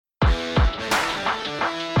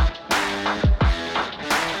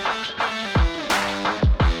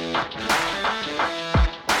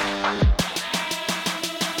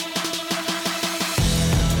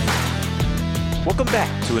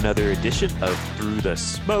to another edition of Through the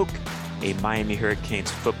Smoke, a Miami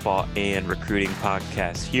Hurricanes football and recruiting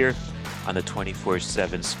podcast here on the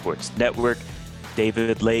 24/7 Sports Network.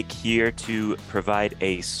 David Lake here to provide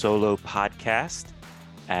a solo podcast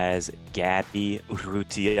as Gabby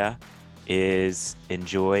Urrutia is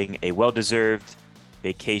enjoying a well-deserved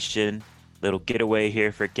vacation, little getaway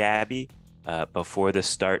here for Gabby before the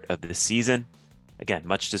start of the season. Again,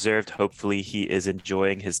 much deserved. Hopefully he is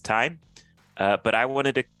enjoying his time. But I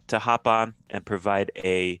wanted to hop on and provide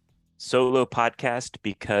a solo podcast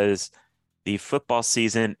because the football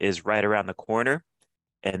season is right around the corner,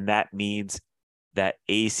 and that means that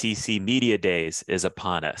ACC Media Days is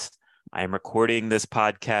upon us. I am recording this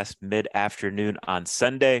podcast mid-afternoon on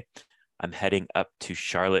Sunday. I'm heading up to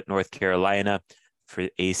Charlotte, North Carolina for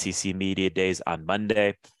ACC Media Days on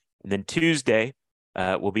Monday. And then Tuesday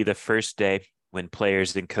will be the first day when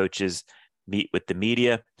players and coaches meet with the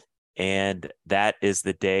media. And that is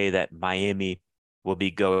the day that Miami will be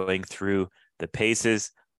going through the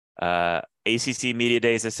paces. ACC Media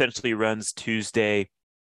Days essentially runs Tuesday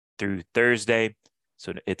through Thursday.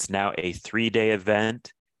 So it's now a 3-day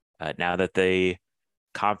event now that the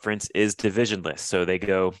conference is divisionless. So they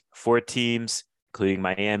go 4 teams, including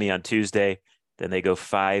Miami on Tuesday. Then they go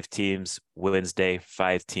 5 teams Wednesday,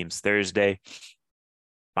 5 teams Thursday.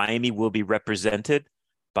 Miami will be represented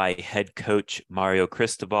by head coach Mario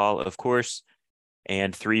Cristobal, of course,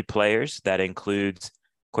 and 3 players. That includes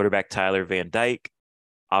quarterback Tyler Van Dyke,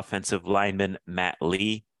 offensive lineman Matt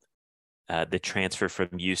Lee, the transfer from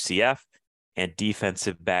UCF, and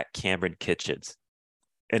defensive back Cameron Kitchens.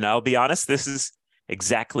 And I'll be honest, this is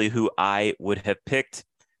exactly who I would have picked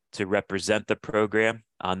to represent the program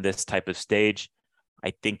on this type of stage.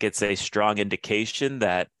 I think it's a strong indication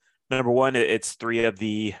that, number one, it's 3 of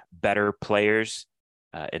the better players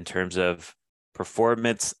in terms of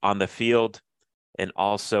performance on the field. And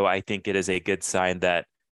also, I think it is a good sign that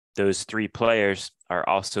those 3 players are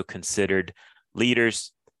also considered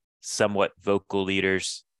leaders, somewhat vocal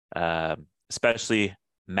leaders, especially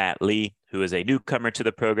Matt Lee, who is a newcomer to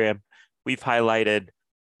the program. We've highlighted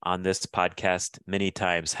on this podcast many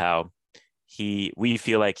times how we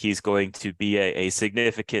feel like he's going to be a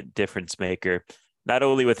significant difference maker, not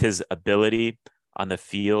only with his ability on the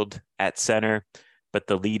field at center, but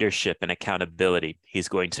the leadership and accountability he's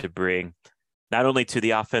going to bring not only to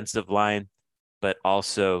the offensive line, but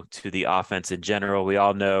also to the offense in general. We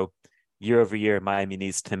all know year over year, Miami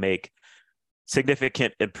needs to make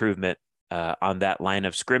significant improvement on that line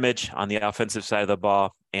of scrimmage on the offensive side of the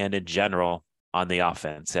ball and in general on the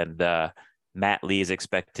offense. And Matt Lee is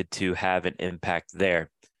expected to have an impact there.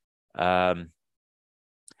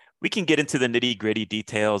 We can get into the nitty-gritty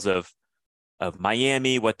details of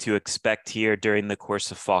Miami, what to expect here during the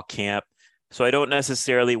course of fall camp. So I don't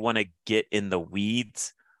necessarily want to get in the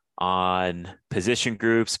weeds on position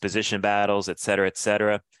groups, position battles, et cetera, et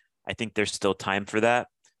cetera. I think there's still time for that.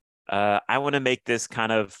 I want to make this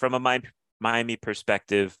kind of, from a Miami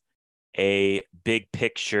perspective, a big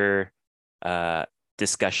picture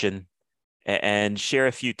discussion and share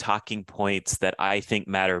a few talking points that I think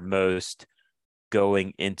matter most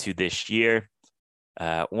going into this year.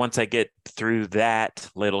 Once I get through that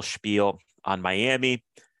little spiel on Miami,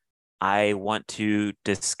 I want to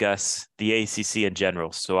discuss the ACC in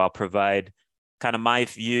general. So I'll provide kind of my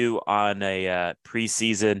view on a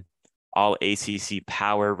preseason all ACC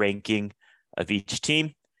power ranking of each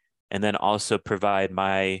team, and then also provide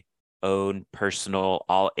my own personal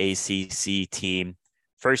all ACC team,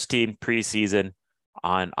 first team preseason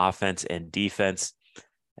on offense and defense.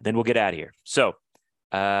 And then we'll get out of here. So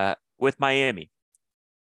with Miami,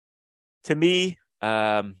 to me,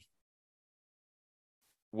 what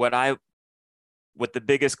the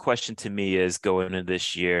biggest question to me is going into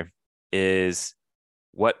this year is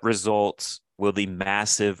what results will the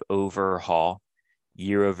massive overhaul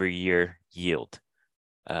year over year yield?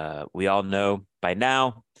 We all know by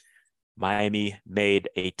now, Mario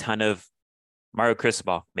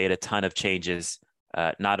Cristobal made a ton of changes,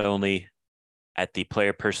 not only at the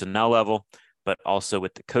player personnel level, but also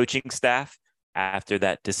with the coaching staff after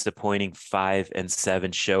that disappointing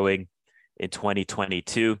 5-7 showing in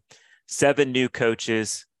 2022. 7 new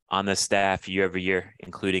coaches on the staff year over year,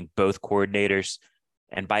 including both coordinators.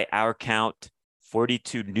 And by our count,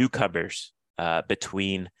 42 newcomers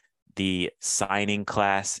between the signing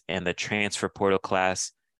class and the transfer portal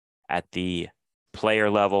class at the player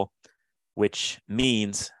level, which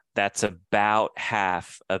means that's about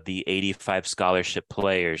half of the 85 scholarship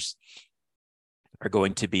players are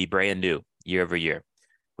going to be brand new year over year,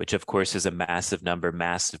 which of course is a massive number,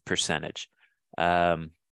 massive percentage. So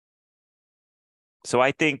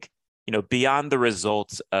I think beyond the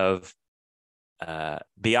results of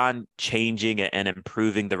beyond changing and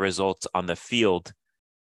improving the results on the field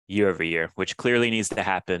year over year, which clearly needs to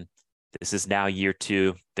happen. This is now year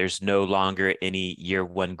 2. There's no longer any year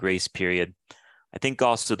 1 grace period. I think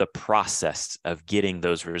also the process of getting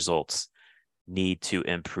those results need to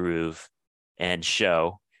improve and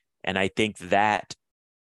show. And I think that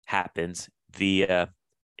happens via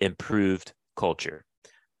improved culture.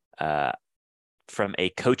 From a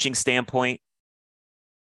coaching standpoint,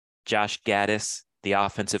 Josh Gaddis, the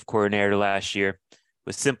offensive coordinator last year,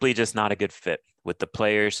 was simply just not a good fit with the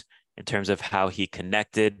players in terms of how he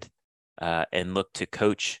connected and looked to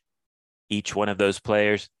coach each one of those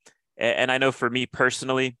players. And I know for me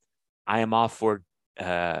personally, I am all for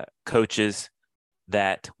coaches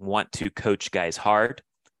that want to coach guys hard.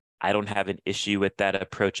 I don't have an issue with that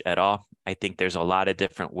approach at all. I think there's a lot of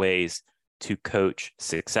different ways to coach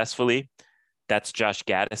successfully. That's Josh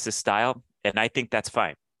Gaddis' style, and I think that's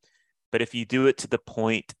fine. But if you do it to the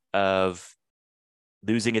point of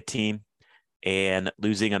losing a team and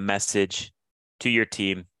losing a message to your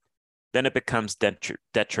team, then it becomes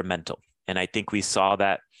detrimental. And I think we saw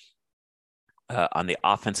that on the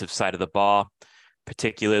offensive side of the ball,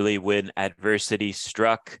 particularly when adversity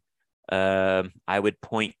struck. I would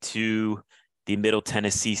point to the Middle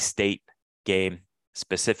Tennessee State game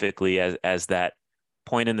specifically as that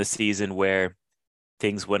point in the season where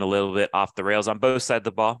things went a little bit off the rails on both sides of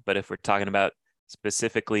the ball. But if we're talking about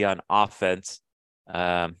specifically on offense,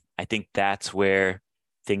 I think that's where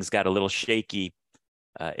things got a little shaky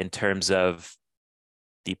in terms of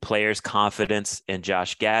the players' confidence in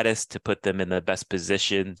Josh Gaddis to put them in the best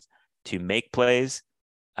position to make plays,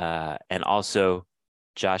 and also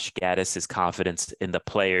Josh Gaddis' confidence in the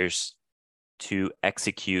players to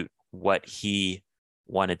execute what he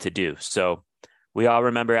wanted to do. So we all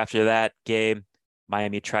remember after that game,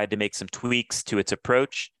 Miami tried to make some tweaks to its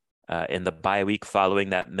approach in the bye week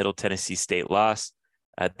following that Middle Tennessee State loss.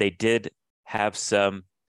 They did have some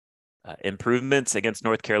improvements against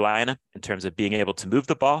North Carolina in terms of being able to move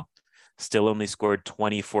the ball. Still only scored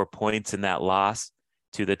 24 points in that loss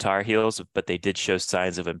to the Tar Heels, but they did show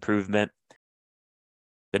signs of improvement.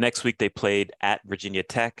 The next week they played at Virginia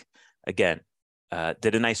Tech. Again,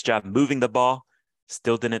 did a nice job moving the ball.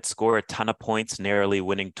 Still didn't score a ton of points, narrowly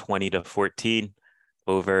winning 20-14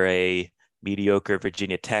 over a mediocre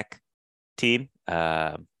Virginia Tech team,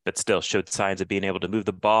 but still showed signs of being able to move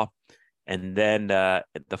the ball. And then the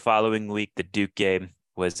following week, the Duke game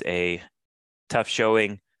was a tough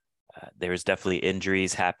showing. There was definitely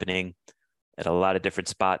injuries happening at a lot of different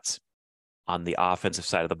spots on the offensive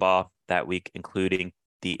side of the ball that week, including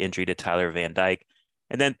the injury to Tyler Van Dyke.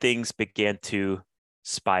 And then things began to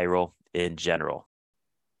spiral in general.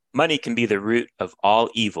 Money can be the root of all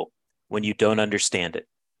evil when you don't understand it.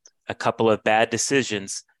 A couple of bad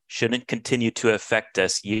decisions shouldn't continue to affect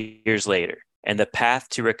us years later, and the path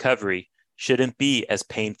to recovery shouldn't be as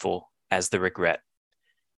painful as the regret.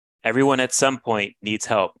 Everyone at some point needs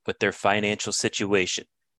help with their financial situation,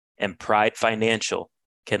 and Pride Financial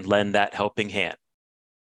can lend that helping hand.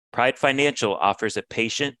 Pride Financial offers a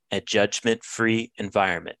patient and judgment-free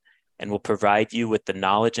environment and will provide you with the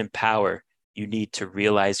knowledge and power you need to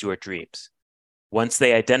realize your dreams. Once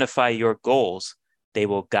they identify your goals, they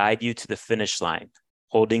will guide you to the finish line,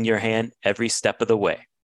 holding your hand every step of the way.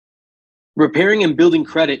 Repairing and building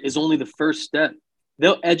credit is only the first step.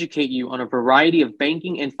 They'll educate you on a variety of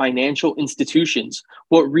banking and financial institutions,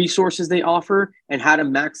 what resources they offer, and how to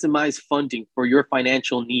maximize funding for your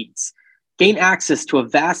financial needs. Gain access to a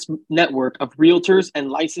vast network of realtors and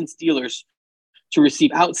licensed dealers to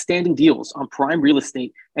receive outstanding deals on prime real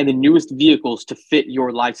estate and the newest vehicles to fit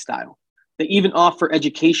your lifestyle. They even offer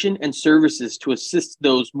education and services to assist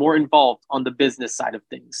those more involved on the business side of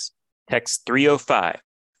things. Text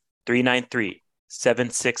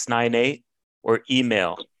 305-393-7698 or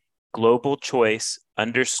email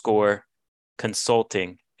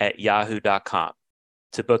globalchoice_consulting@yahoo.com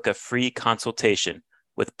to book a free consultation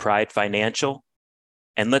with Pride Financial.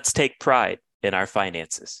 And let's take pride in our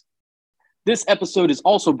finances. This episode is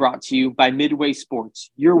also brought to you by Midway Sports,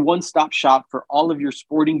 your one-stop shop for all of your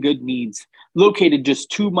sporting good needs, located just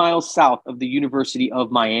 2 miles south of the University of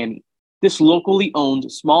Miami. This locally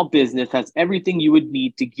owned small business has everything you would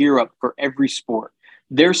need to gear up for every sport.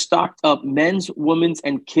 Their stocked up men's, women's,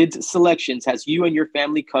 and kids selections has you and your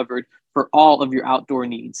family covered for all of your outdoor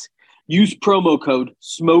needs. Use promo code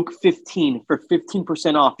SMOKE15 for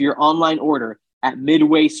 15% off your online order at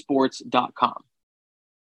midwaysports.com.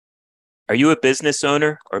 Are you a business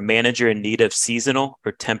owner or manager in need of seasonal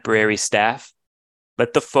or temporary staff?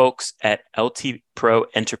 Let the folks at LT Pro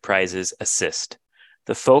Enterprises assist.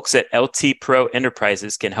 The folks at LT Pro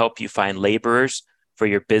Enterprises can help you find laborers for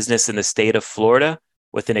your business in the state of Florida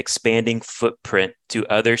with an expanding footprint to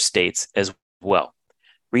other states as well.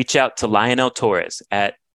 Reach out to Lionel Torres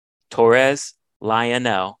at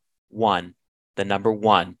TorresLionel1, the number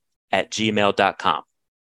 1, at gmail.com.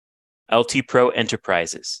 LT Pro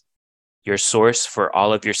Enterprises, your source for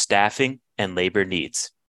all of your staffing and labor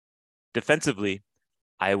needs. Defensively,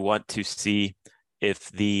 I want to see if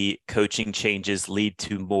the coaching changes lead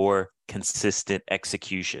to more consistent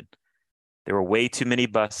execution. There were way too many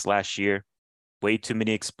busts last year, way too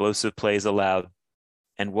many explosive plays allowed,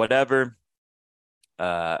 and whatever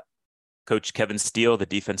Coach Kevin Steele, the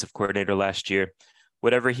defensive coordinator last year,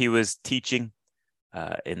 whatever he was teaching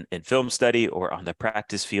in film study or on the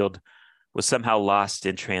practice field was somehow lost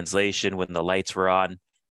in translation when the lights were on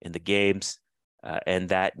in the games, and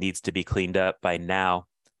that needs to be cleaned up by now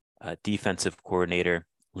defensive coordinator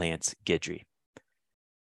Lance Guidry.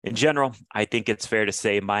 In general, I think it's fair to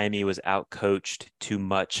say Miami was outcoached too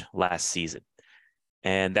much last season,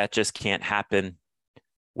 and that just can't happen,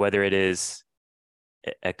 whether it is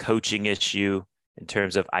a coaching issue in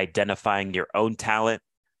terms of identifying your own talent,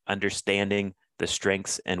 understanding the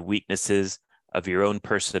strengths and weaknesses of your own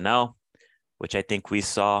personnel, which I think we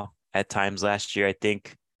saw at times last year. I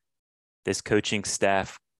think this coaching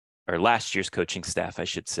staff, or last year's coaching staff, I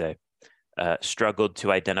should say, struggled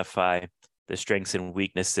to identify the strengths and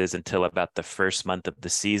weaknesses until about the first month of the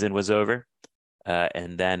season was over.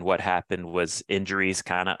 And then what happened was injuries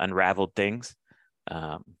kind of unraveled things.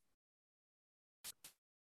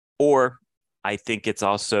 Or I think it's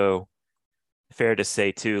also fair to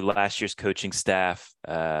say, too, last year's coaching staff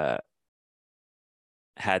had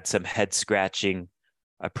some head-scratching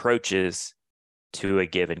approaches to a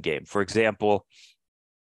given game. For example,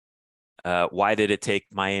 why did it take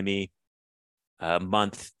Miami a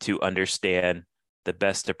month to understand the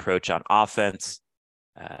best approach on offense?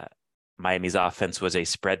 Miami's offense was a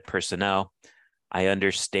spread personnel. I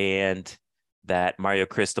understand that Mario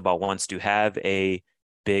Cristobal wants to have a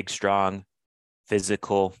big, strong,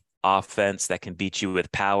 physical offense that can beat you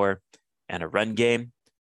with power and a run game,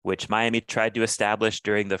 which Miami tried to establish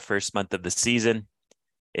during the first month of the season.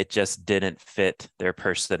 It just didn't fit their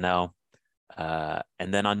personnel.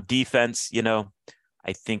 And then on defense,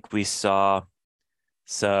 I think we saw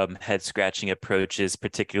some head-scratching approaches,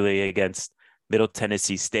 particularly against Middle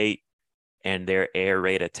Tennessee State and their air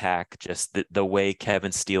raid attack, just the way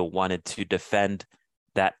Kevin Steele wanted to defend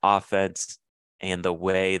that offense and the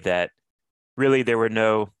way that really there were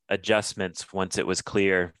no adjustments once it was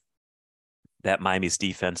clear that Miami's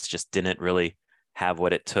defense just didn't really have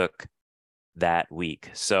what it took that week.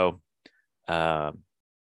 So, again,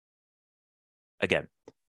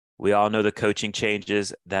 we all know the coaching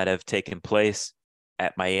changes that have taken place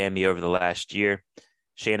at Miami over the last year.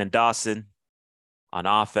 Shannon Dawson on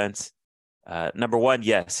offense. Number one,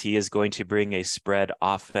 yes, he is going to bring a spread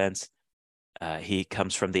offense. He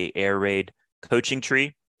comes from the air raid coaching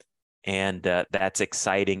tree, and that's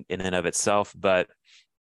exciting in and of itself. But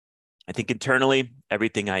I think internally,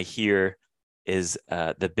 everything I hear is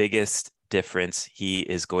the biggest difference he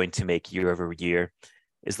is going to make year over year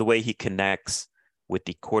is the way he connects with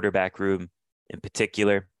the quarterback room in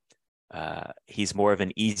particular. He's more of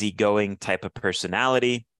an easygoing type of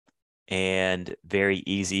personality and very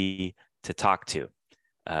easy to talk to.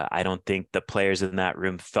 I don't think the players in that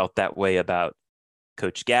room felt that way about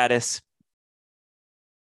Coach Gaddis.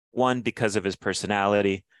 One, because of his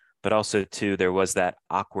personality, but also two, there was that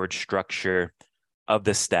awkward structure of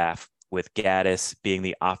the staff with Gaddis being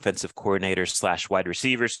the offensive coordinator / wide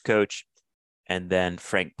receivers coach. And then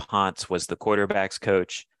Frank Ponce was the quarterbacks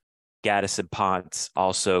coach. Gaddis and Ponce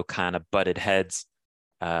also kind of butted heads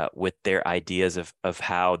with their ideas of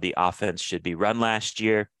how the offense should be run last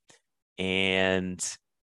year. And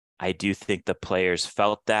I do think the players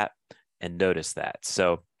felt that and noticed that.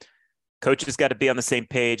 So coaches got to be on the same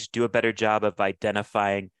page, do a better job of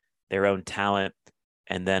identifying their own talent,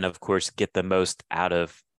 and then, of course, get the most out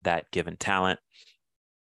of that given talent.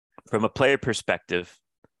 From a player perspective,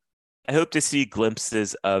 I hope to see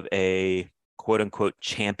glimpses of a quote-unquote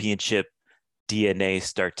championship DNA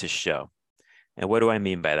start to show. And what do I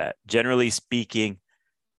mean by that? Generally speaking,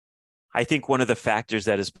 I think one of the factors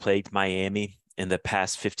that has plagued Miami in the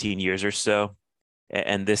past 15 years or so,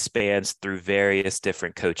 and this spans through various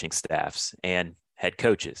different coaching staffs and head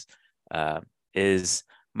coaches, is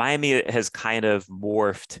Miami has kind of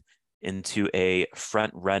morphed into a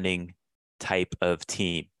front-running type of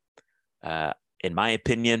team. In my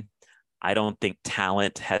opinion, I don't think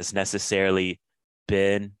talent has necessarily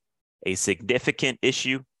been a significant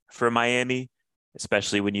issue for Miami,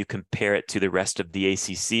 especially when you compare it to the rest of the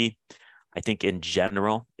ACC. I think in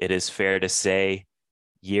general, it is fair to say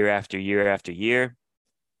year after year after year,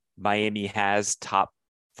 Miami has top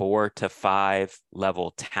 4 to 5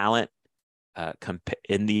 level talent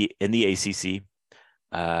in the ACC.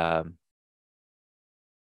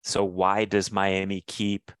 So why does Miami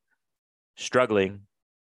keep struggling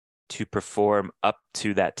to perform up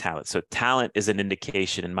to that talent? So talent is an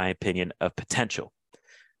indication, in my opinion, of potential.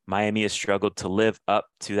 Miami has struggled to live up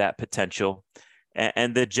to that potential.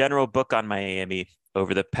 And the general book on Miami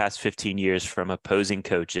over the past 15 years from opposing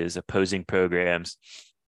coaches, opposing programs,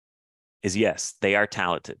 is yes, they are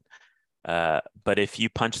talented. But if you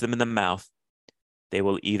punch them in the mouth, they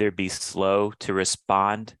will either be slow to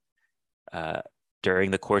respond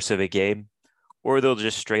during the course of a game, or they'll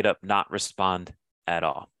just straight up not respond at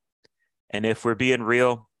all. And if we're being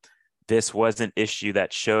real, this was an issue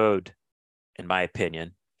that showed, in my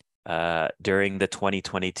opinion, during the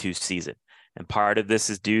 2022 season. And part of this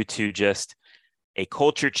is due to just a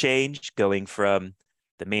culture change going from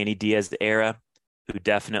the Manny Diaz era, who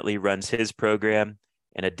definitely runs his program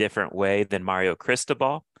in a different way than Mario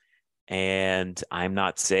Cristobal. And I'm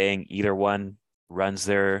not saying either one runs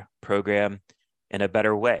their program in a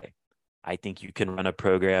better way. I think you can run a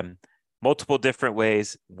program multiple different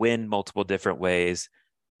ways, win multiple different ways.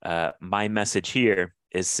 My message here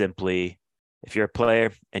is simply, if you're a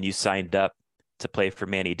player and you signed up to play for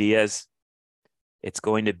Manny Diaz, it's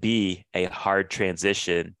going to be a hard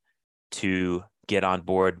transition to get on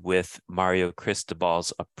board with Mario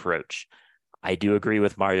Cristobal's approach. I do agree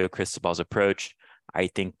with Mario Cristobal's approach. I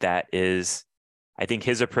think his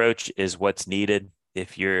approach is what's needed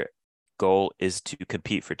if your goal is to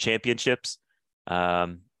compete for championships.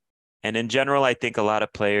 And in general, I think a lot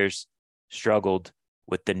of players struggled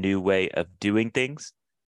with the new way of doing things.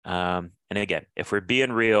 And again, if we're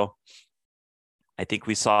being real, I think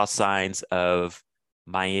we saw signs of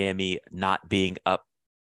Miami not being up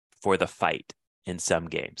for the fight in some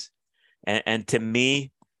games. And to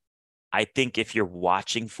me, I think if you're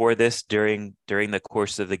watching for this during the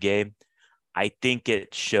course of the game, I think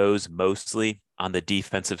it shows mostly on the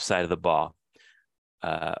defensive side of the ball,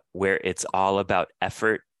 where it's all about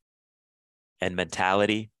effort and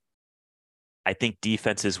mentality. I think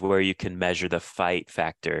defense is where you can measure the fight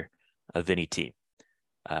factor of any team.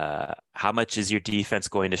 How much is your defense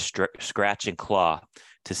going to scratch and claw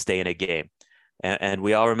to stay in a game? And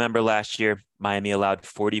we all remember last year, Miami allowed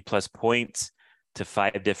 40 plus points to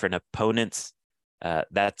 5 different opponents.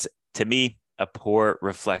 That's, to me, a poor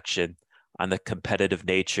reflection on the competitive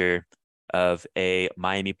nature of a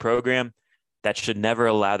Miami program that should never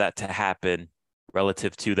allow that to happen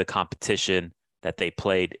relative to the competition that they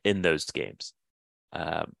played in those games.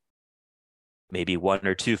 Maybe 1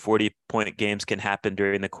 or 2 40-point games can happen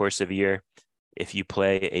during the course of a year. If you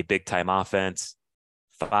play a big-time offense,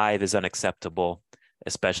 5 is unacceptable,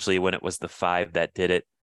 especially when it was the 5 that did it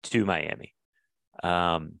to Miami.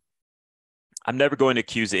 I'm never going to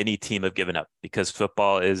accuse any team of giving up because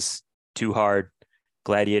football is too hard,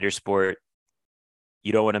 gladiator sport.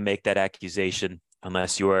 You don't want to make that accusation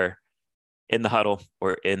unless you are in the huddle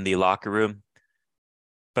or in the locker room.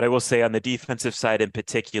 But I will say on the defensive side in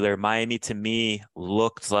particular, Miami to me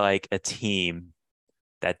looked like a team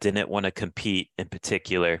that didn't want to compete in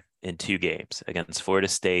particular in 2 games against Florida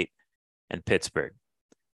State and Pittsburgh.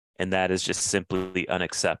 And that is just simply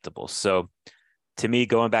unacceptable. So to me,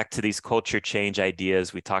 going back to these culture change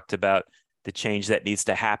ideas, we talked about the change that needs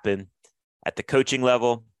to happen at the coaching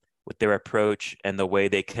level with their approach and the way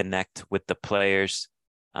they connect with the players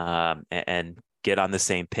and get on the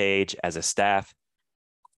same page as a staff.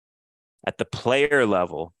 At the player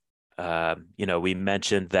level, we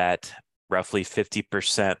mentioned that roughly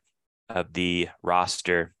 50% of the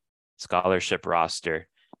roster, scholarship roster,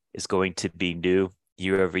 is going to be new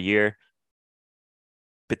year over year.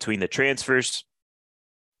 Between the transfers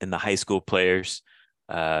and the high school players,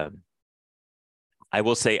 I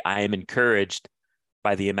will say I am encouraged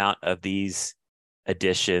by the amount of these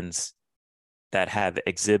additions that have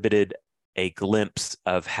exhibited a glimpse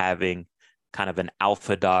of having kind of an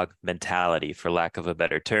alpha dog mentality, for lack of a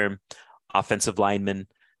better term. Offensive lineman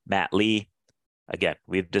Matt Lee, again,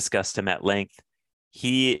 we've discussed him at length.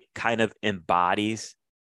 He kind of embodies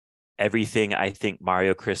everything I think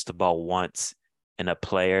Mario Cristobal wants in a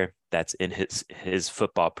player that's in his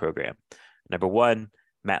football program. Number 1,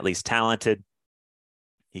 Matt Lee's talented.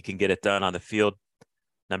 He can get it done on the field.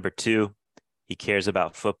 Number 2, he cares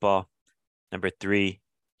about football. Number 3,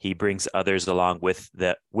 he brings others along with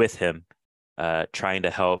him, trying to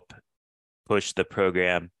help push the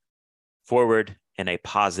program forward in a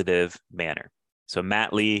positive manner. So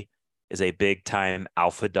Matt Lee is a big-time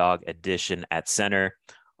alpha dog addition at center.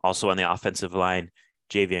 Also on the offensive line,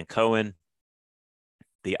 Javion Cohen,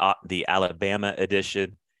 the Alabama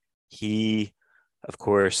addition. He, of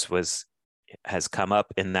course, has come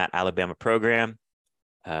up in that Alabama program,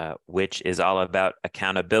 which is all about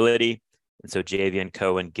accountability. And so Javion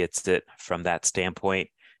Cohen gets it from that standpoint.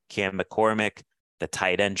 Cam McCormick, the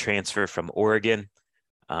tight end transfer from Oregon.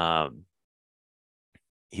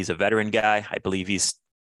 He's a veteran guy. I believe he's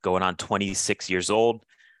going on 26 years old.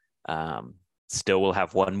 Still will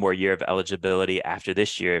have one more year of eligibility after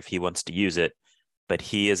this year if he wants to use it. But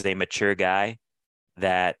he is a mature guy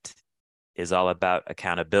that is all about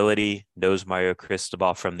accountability, knows Mario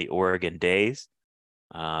Cristobal from the Oregon days.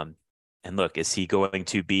 And look, is he going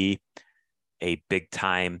to be a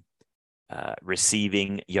big-time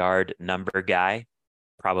receiving yard number guy?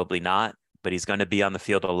 Probably not, but he's going to be on the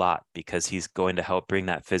field a lot because he's going to help bring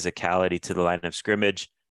that physicality to the line of scrimmage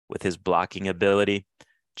with his blocking ability.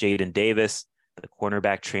 Jaden Davis, the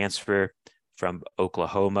cornerback transfer from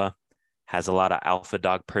Oklahoma, has a lot of alpha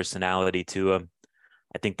dog personality to him.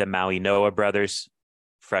 I think the Maui Noah brothers,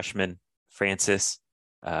 freshman Francis,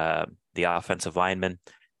 the offensive lineman,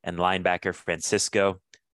 and linebacker Francisco,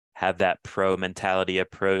 have that pro mentality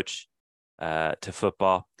approach to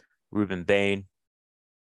football. Ruben Bain,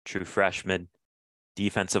 true freshman,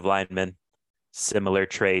 defensive lineman, similar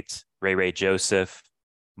traits. Ray Joseph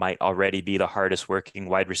might already be the hardest working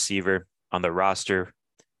wide receiver on the roster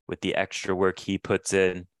with the extra work he puts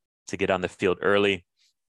in to get on the field early.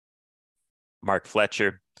 Mark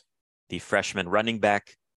Fletcher, the freshman running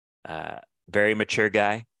back, very mature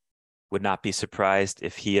guy. Would not be surprised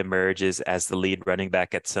if he emerges as the lead running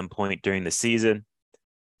back at some point during the season.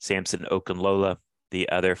 Samson Okunlola, the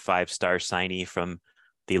other 5-star signee from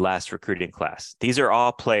the last recruiting class. These are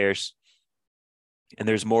all players, and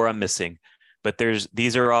there's more I'm missing, but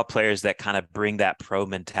these are all players that kind of bring that pro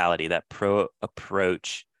mentality, that pro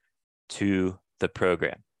approach to the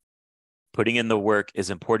program. Putting in the work is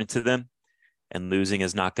important to them, and losing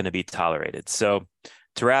is not going to be tolerated. So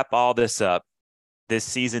to wrap all this up, this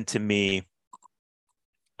season to me,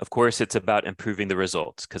 of course, it's about improving the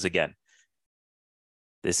results. Because again,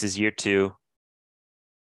 this is year 2.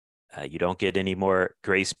 You don't get any more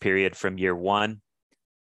grace period from year 1.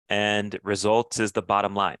 And results is the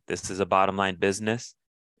bottom line. This is a bottom line business.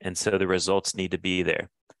 And so the results need to be there.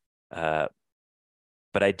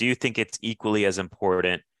 But I do think it's equally as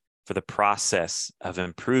important for the process of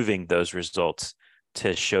improving those results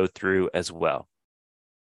to show through as well.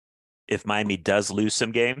 If Miami does lose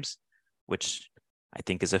some games, which I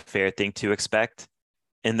think is a fair thing to expect,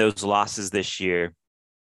 in those losses this year,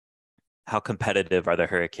 how competitive are the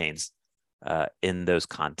Hurricanes in those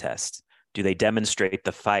contests? Do they demonstrate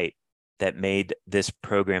the fight that made this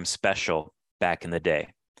program special back in the day?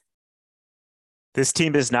 This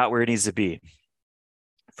team is not where it needs to be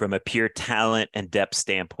from a pure talent and depth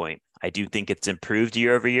standpoint. I do think it's improved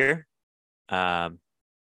year over year.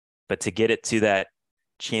 But to get it to that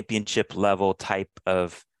championship level type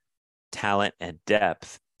of talent and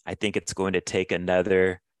depth, I think it's going to take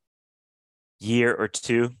another year or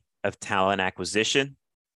 2 of talent acquisition.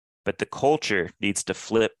 But the culture needs to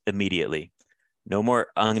flip immediately. No more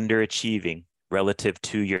underachieving relative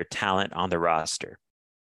to your talent on the roster.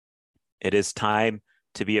 It is time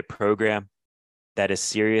to be a program that is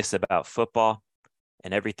serious about football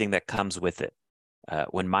and everything that comes with it.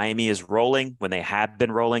 When Miami is rolling, when they have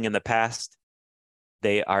been rolling in the past,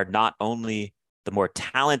 they are not only the more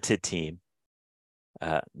talented team,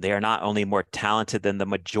 they are not only more talented than the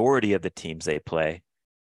majority of the teams they play,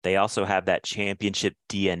 they also have that championship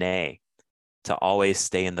DNA to always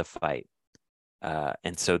stay in the fight.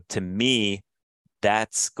 And so to me,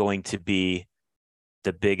 that's going to be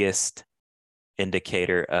the biggest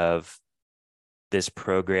indicator of this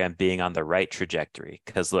program being on the right trajectory.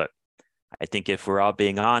 Because look, I think if we're all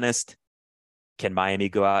being honest, can Miami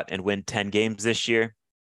go out and win 10 games this year?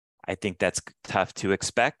 I think that's tough to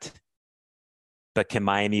expect. But can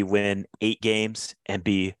Miami win 8 games and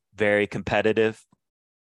be very competitive,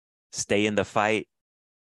 stay in the fight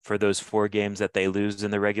for those 4 games that they lose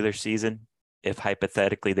in the regular season, if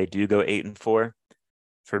hypothetically they do go 8-4?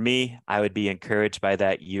 For me, I would be encouraged by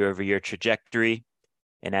that year-over-year trajectory.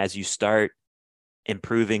 And as you start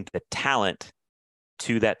improving the talent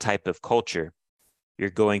to that type of culture,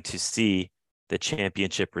 you're going to see the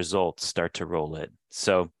championship results start to roll in.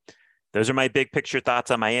 So those are my big picture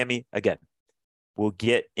thoughts on Miami. Again, we'll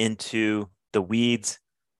get into the weeds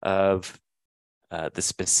of the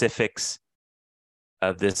specifics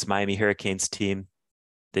of this Miami Hurricanes team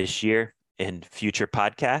this year in future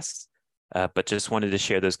podcasts. But just wanted to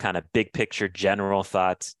share those kind of big picture general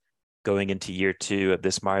thoughts going into year 2 of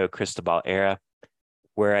this Mario Cristobal era,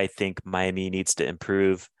 where I think Miami needs to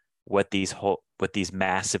improve, what these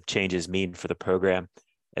massive changes mean for the program,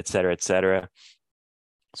 et cetera, et cetera.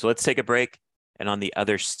 So let's take a break. And on the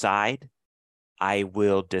other side, I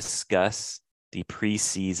will discuss the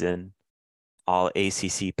preseason All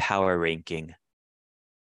ACC Power Ranking,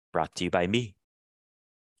 brought to you by me.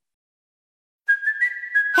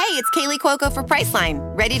 Hey, it's Kaylee Cuoco for Priceline.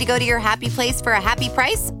 Ready to go to your happy place for a happy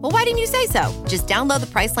price? Well, why didn't you say so? Just download the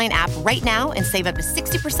Priceline app right now and save up to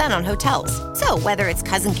 60% on hotels. So whether it's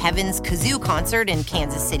Cousin Kevin's Kazoo Concert in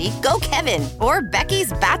Kansas City, go Kevin, or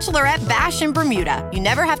Becky's Bachelorette Bash in Bermuda, you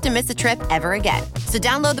never have to miss a trip ever again. So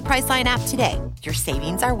download the Priceline app today. Your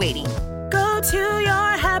savings are waiting. Go to your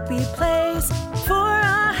happy place for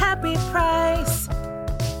a happy price.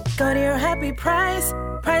 Go to your happy price,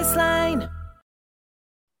 Priceline.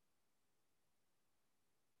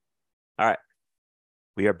 All right,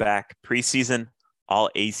 we are back. Preseason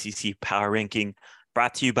All ACC Power Ranking,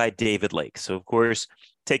 brought to you by David Lake. So, of course,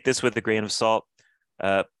 take this with a grain of salt,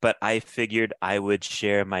 but I figured I would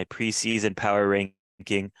share my preseason power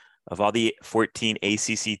ranking of all the 14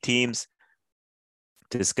 ACC teams,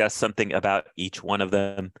 discuss something about each one of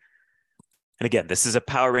them. And again, this is a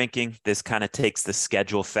power ranking. This kind of takes the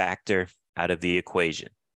schedule factor out of the equation.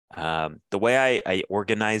 The way I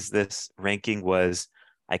organized this ranking was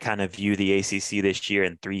I kind of view the ACC this year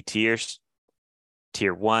in 3 tiers.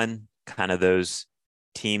 Tier 1, kind of those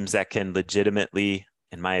teams that can legitimately,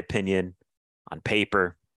 in my opinion, on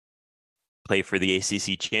paper, play for the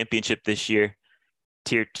ACC championship this year.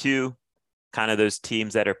 Tier 2, kind of those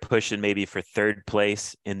teams that are pushing maybe for 3rd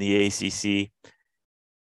place in the ACC.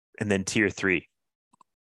 And then Tier 3,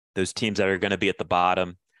 those teams that are going to be at the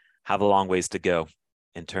bottom, have a long ways to go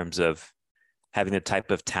in terms of having the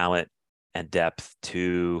type of talent and depth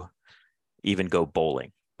to even go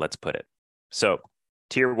bowling, let's put it. So,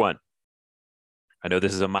 Tier 1. I know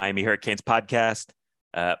this is a Miami Hurricanes podcast,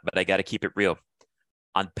 but I got to keep it real.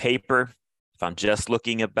 On paper, if I'm just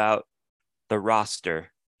looking about the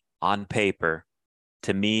roster on paper,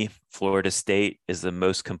 to me, Florida State is the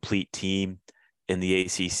most complete team in the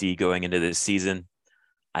ACC going into this season.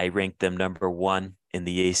 I rank them number 1 in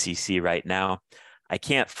the ACC right now. I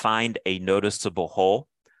can't find a noticeable hole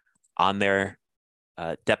on their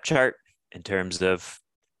depth chart in terms of,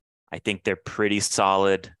 I think they're pretty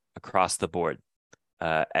solid across the board.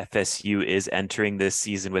 FSU is entering this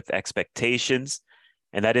season with expectations,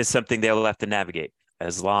 and that is something they'll have to navigate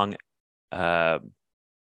as long.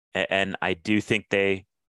 And I do think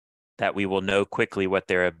that we will know quickly what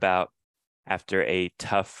they're about after a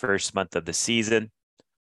tough first month of the season.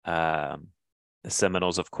 The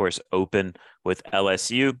Seminoles, of course, open with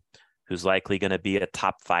LSU, who's likely going to be a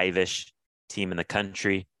top 5-ish team in the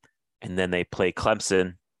country. And then they play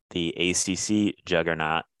Clemson, the ACC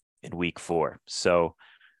juggernaut, in week 4. So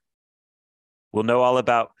we'll know all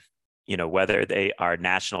about, whether they are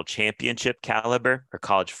national championship caliber or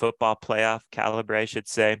college football playoff caliber, I should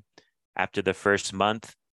say, after the first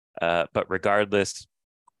month. But regardless,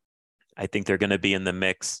 I think they're going to be in the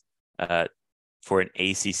mix for an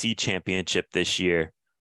ACC championship this year.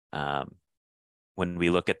 When we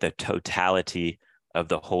look at the totality of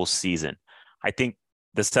the whole season, I think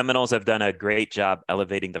the Seminoles have done a great job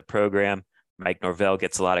elevating the program. Mike Norvell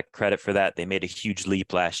gets a lot of credit for that. They made a huge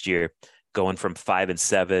leap last year, going from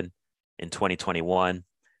 5-7 in 2021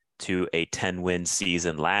 to a 10-win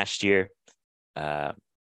season last year. I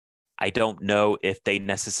don't know if they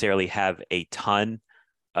necessarily have a ton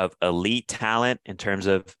of elite talent in terms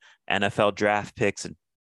of NFL draft picks and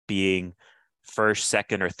being 1st,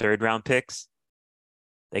 2nd, or 3rd round picks.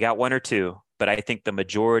 They got 1 or 2, but I think the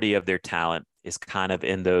majority of their talent is kind of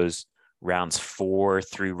in those rounds 4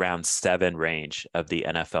 through round 7 range of the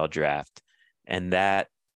NFL draft. And that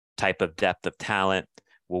type of depth of talent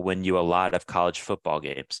will win you a lot of college football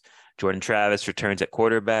games. Jordan Travis returns at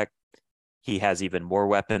quarterback. He has even more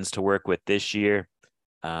weapons to work with this year.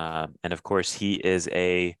 And of course, he is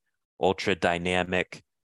a ultra dynamic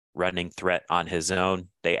running threat on his own.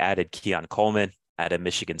 They added Keon Coleman out of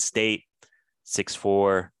Michigan State,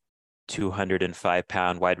 6'4",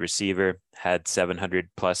 205-pound wide receiver, had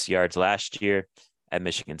 700-plus yards last year at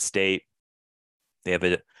Michigan State. They have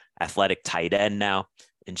an athletic tight end now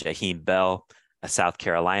in Jaheim Bell, a South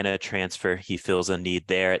Carolina transfer. He fills a need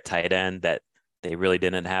there at tight end that they really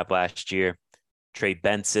didn't have last year. Trey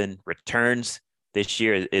Benson returns this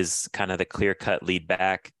year, is kind of the clear-cut lead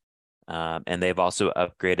back, and they've also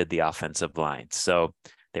upgraded the offensive line. So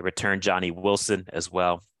they returned Johnny Wilson as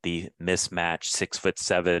well, the mismatched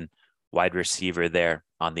 6'7" wide receiver there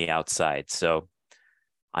on the outside. So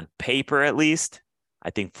on paper, at least, I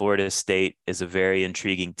think Florida State is a very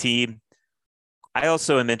intriguing team. I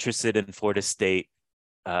also am interested in Florida State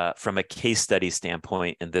from a case study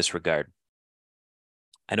standpoint in this regard.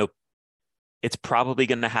 I know it's probably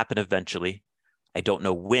going to happen eventually. I don't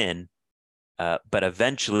know when, but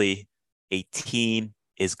eventually a team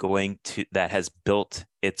is going to that has built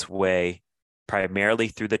its way primarily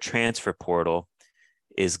through the transfer portal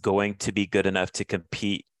is going to be good enough to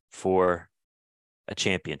compete for a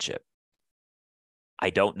championship. I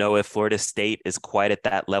don't know if Florida State is quite at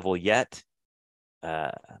that level yet,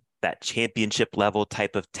 that championship level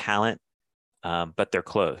type of talent, but they're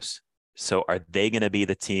close. So are they going to be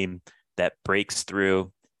the team that breaks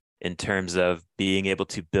through in terms of being able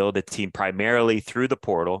to build a team primarily through the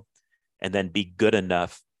portal and then be good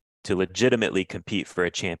enough to legitimately compete for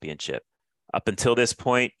a championship? Up until this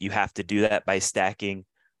point, you have to do that by stacking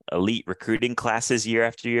elite recruiting classes year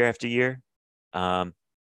after year after year.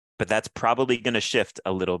 But that's probably going to shift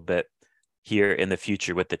a little bit here in the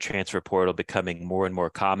future with the transfer portal becoming more and more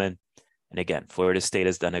common. And again, Florida State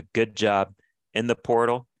has done a good job in the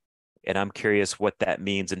portal. And I'm curious what that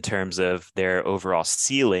means in terms of their overall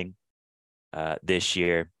ceiling this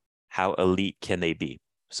year. How elite can they be?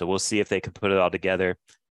 So we'll see if they can put it all together.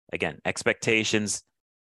 Again, expectations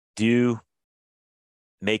do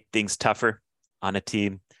make things tougher on a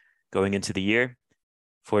team going into the year.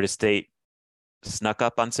 Florida State snuck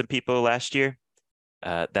up on some people last year.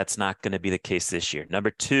 That's not going to be the case this year. Number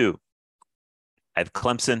 2, I have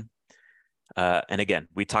Clemson. And again,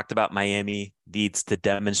 we talked about Miami needs to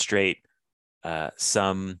demonstrate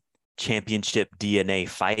some championship DNA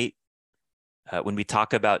fight. When we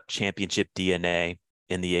talk about championship DNA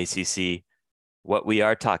in the ACC, what we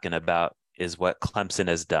are talking about is what Clemson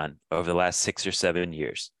has done over the last 6 or 7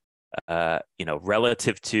 years.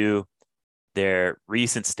 Relative to their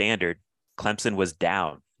recent standard, Clemson was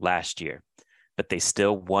down last year, but they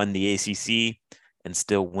still won the ACC and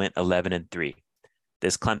still went 11-3.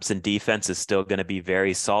 This Clemson defense is still going to be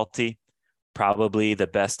very salty, probably the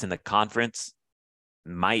best in the conference,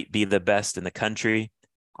 might be the best in the country.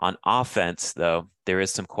 On offense, though, there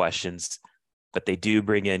is some questions, but they do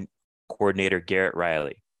bring in coordinator Garrett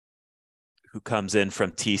Riley, who comes in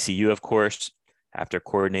from TCU, of course, after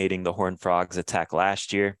coordinating the Horned Frogs attack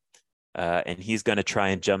last year. And he's going to try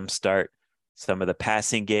and jumpstart some of the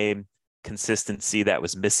passing game consistency that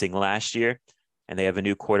was missing last year. And they have a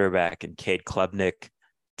new quarterback in Cade Klubnik,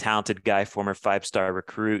 talented guy, former 5-star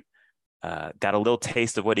recruit. Got a little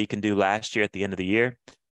taste of what he can do last year at the end of the year,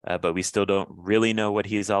 but we still don't really know what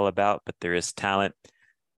he's all about, but there is talent.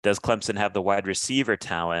 Does Clemson have the wide receiver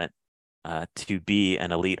talent to be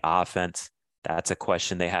an elite offense? That's a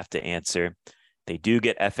question they have to answer. They do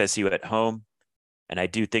get FSU at home, and I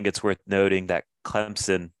do think it's worth noting that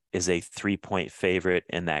Clemson is a 3-point favorite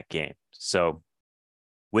in that game. So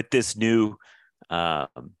with this new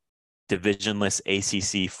divisionless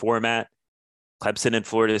ACC format, Clemson and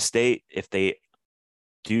Florida State, if they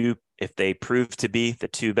prove to be the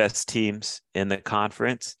 2 best teams in the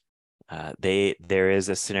conference, there is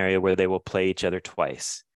a scenario where they will play each other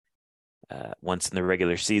twice, once in the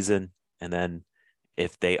regular season, and then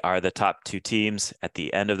if they are the top 2 teams at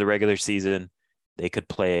the end of the regular season, they could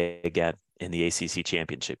play again in the ACC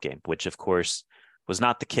championship game, which of course was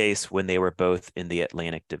not the case when they were both in the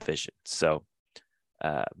Atlantic Division. So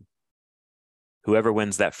whoever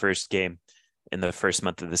wins that first game in the first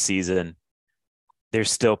month of the season, there's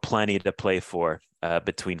still plenty to play for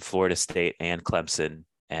between Florida State and Clemson,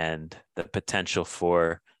 and the potential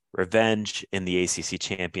for revenge in the ACC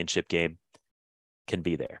championship game can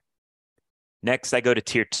be there. Next, I go to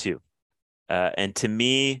tier 2. And to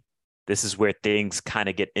me, this is where things kind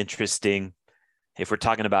of get interesting. If we're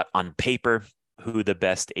talking about on paper, who the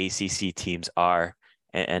best ACC teams are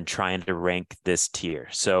and trying to rank this tier.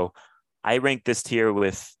 So I rank this tier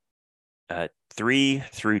with 3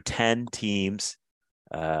 through 10 teams.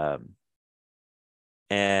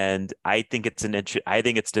 And I think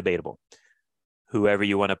it's debatable. Whoever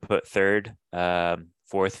you want to put third, 4th,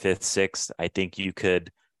 5th, 6th, I think you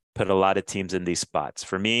could put a lot of teams in these spots.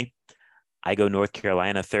 For me, I go North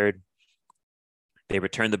Carolina third. They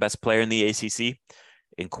returned the best player in the ACC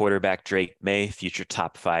in quarterback Drake May, future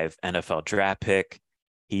top 5 NFL draft pick.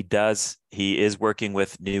 He is working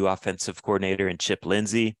with new offensive coordinator in Chip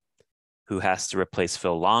Lindsey, who has to replace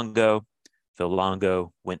Phil Longo. Phil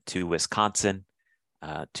Longo went to Wisconsin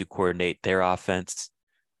to coordinate their offense.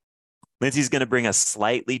 Lindsey's going to bring a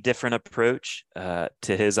slightly different approach to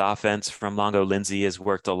his offense from Longo. Lindsey has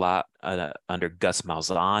worked a lot under Gus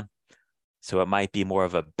Malzahn, so it might be more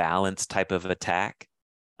of a balanced type of attack.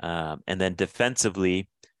 And then defensively,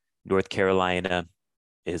 North Carolina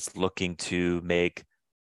is looking to make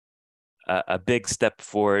a big step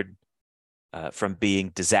forward from being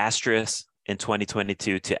disastrous in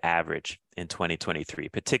 2022 to average in 2023,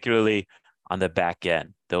 particularly on the back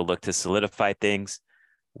end. They'll look to solidify things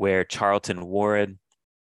where Charlton Warren,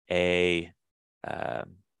 an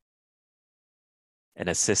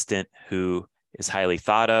assistant who is highly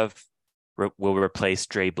thought of, will replace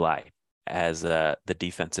Dre Bly as the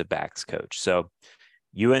defensive backs coach. So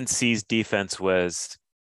UNC's defense was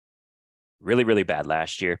really, really bad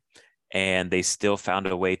last year, and they still found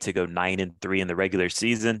a way to go 9-3 in the regular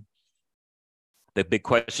season. The big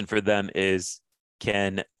question for them is,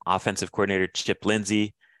 can offensive coordinator Chip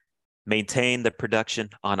Lindsey maintain the production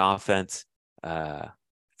on offense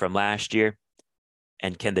from last year?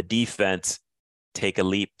 And can the defense take a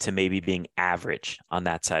leap to maybe being average on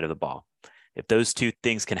that side of the ball? If those two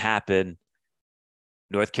things can happen,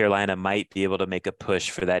 North Carolina might be able to make a push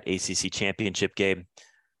for that ACC championship game,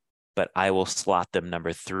 but I will slot them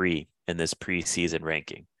number 3 in this preseason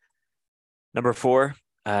ranking. Number 4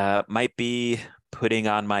 might be putting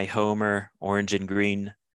on my Homer orange and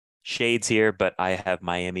green shades here, but I have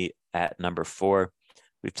Miami at number 4.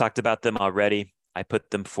 We've talked about them already. I put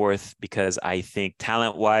them 4th because I think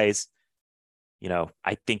talent-wise,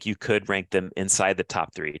 I think you could rank them inside the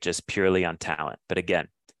top 3 just purely on talent. But again,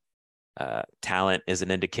 talent is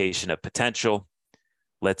an indication of potential.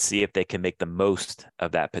 Let's see if they can make the most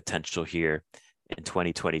of that potential here in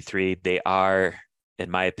 2023. They are,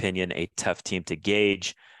 in my opinion, a tough team to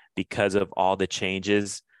gauge because of all the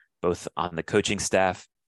changes, both on the coaching staff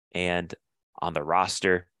and on the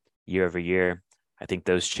roster year over year. I think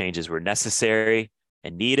those changes were necessary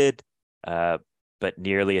and needed, but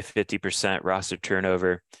nearly a 50% roster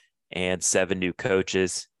turnover and 7 new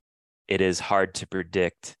coaches. It is hard to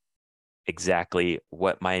predict exactly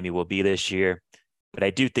what Miami will be this year, but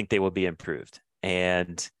I do think they will be improved.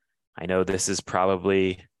 And I know this is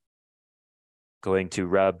probably going to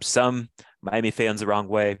rub some Miami fans the wrong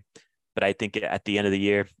way, but I think at the end of the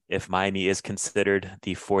year, if Miami is considered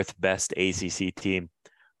the 4th best ACC team,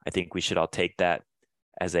 I think we should all take that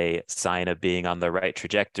as a sign of being on the right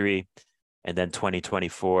trajectory. And then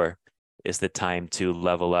 2024 is the time to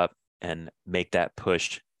level up and make that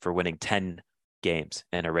push for winning 10 games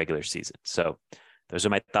in a regular season. So those are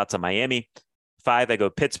my thoughts on Miami. 5, I go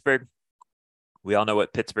Pittsburgh. We all know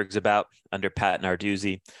what Pittsburgh's about under Pat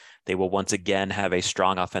Narduzzi. They will once again have a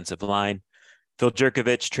strong offensive line. Phil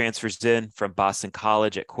Jurkovich transfers in from Boston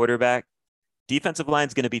College at quarterback. Defensive line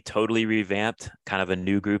is going to be totally revamped, kind of a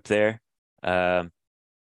new group there.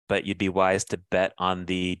 But you'd be wise to bet on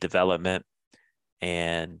the development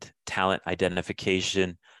and talent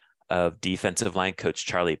identification of defensive line coach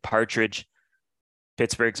Charlie Partridge.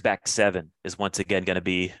 Pittsburgh's back 7 is once again going to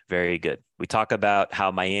be very good. We talk about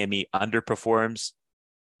how Miami underperforms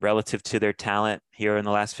relative to their talent here in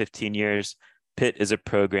the last 15 years. Pitt is a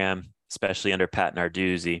program, especially under Pat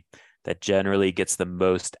Narduzzi, that generally gets the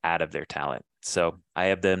most out of their talent. So I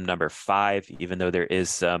have them number 5, even though there is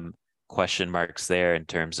some question marks there in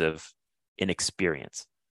terms of inexperience.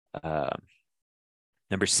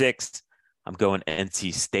 Number 6, I'm going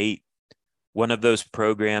NC State. One of those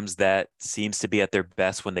programs that seems to be at their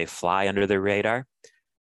best when they fly under the radar.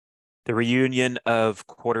 The reunion of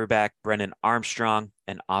quarterback Brennan Armstrong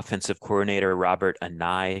and offensive coordinator Robert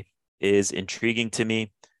Anae is intriguing to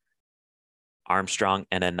me. Armstrong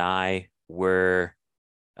and Anae were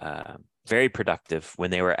very productive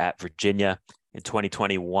when they were at Virginia in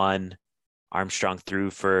 2021. Armstrong threw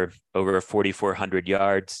for over 4,400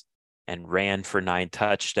 yards and ran for 9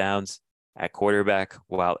 touchdowns at quarterback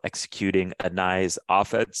while executing Anae's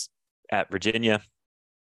offense at Virginia.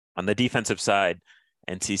 On the defensive side,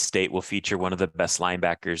 NC State will feature one of the best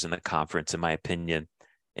linebackers in the conference, in my opinion,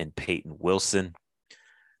 in Peyton Wilson.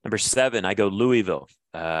 Number 7, I go Louisville.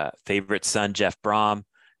 Favorite son, Jeff Brom,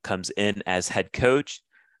 comes in as head coach.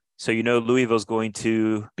 So, Louisville's going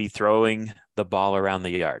to be throwing the ball around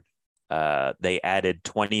the yard. They added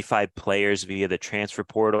 25 players via the transfer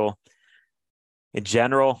portal. In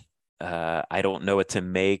general, I don't know what to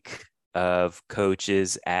make of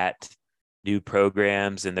coaches at new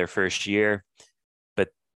programs in their first year, but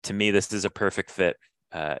to me, this is a perfect fit.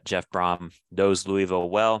 Jeff Brom knows Louisville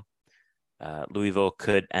well. Louisville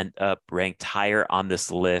could end up ranked higher on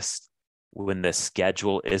this list when the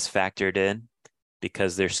schedule is factored in,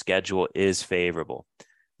 because their schedule is favorable.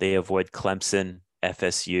 They avoid Clemson,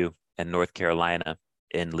 FSU, and North Carolina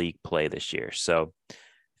in league play this year. So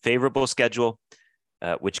favorable schedule,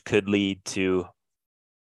 which could lead to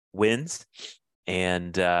wins.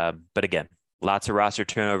 And but again, lots of roster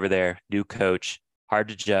turnover there, new coach, hard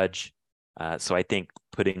to judge. So I think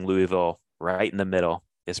putting Louisville right in the middle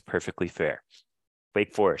is perfectly fair.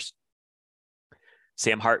 Wake Forest.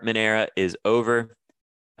 Sam Hartman era is over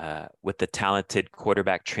with the talented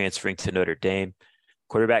quarterback transferring to Notre Dame.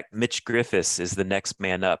 Quarterback Mitch Griffiths is the next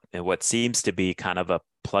man up in what seems to be kind of a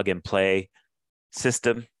plug-and-play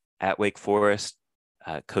system at Wake Forest.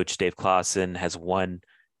 Coach Dave Clawson has won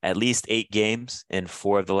at least 8 games in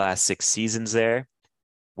 4 of the last 6 seasons there.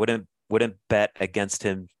 Wouldn't bet against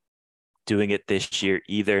him doing it this year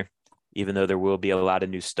either, even though there will be a lot of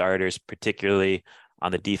new starters, particularly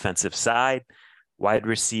on the defensive side. Wide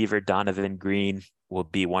receiver Donovan Green will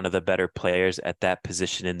be one of the better players at that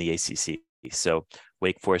position in the ACC. So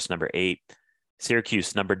Wake Forest number 8.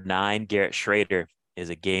 Syracuse number 9, Garrett Schrader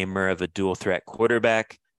is a gamer of a dual threat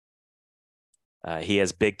quarterback. He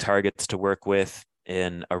has big targets to work with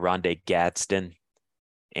in Aronde Gadsden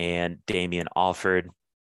and Damian Alford.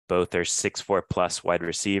 Both are 6'4 plus wide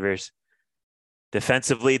receivers.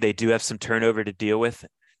 Defensively, they do have some turnover to deal with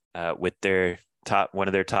their one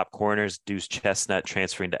of their top corners, Deuce Chestnut,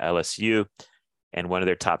 transferring to LSU, and one of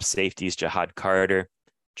their top safeties, Jahad Carter,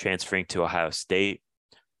 transferring to Ohio State.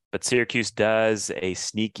 But Syracuse does a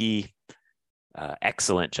sneaky,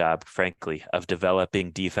 excellent job, frankly, of developing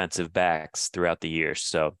defensive backs throughout the year.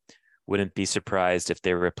 So wouldn't be surprised if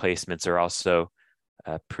their replacements are also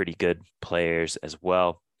pretty good players as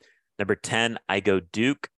well. Number 10, I go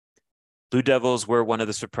Duke. Blue Devils were one of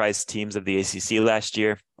the surprise teams of the ACC last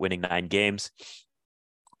year, winning 9 games.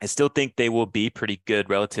 I still think they will be pretty good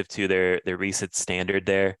relative to their recent standard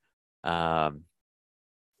there.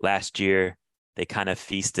 Last year, they kind of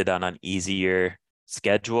feasted on an easier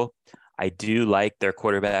schedule. I do like their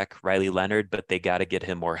quarterback, Riley Leonard, but they got to get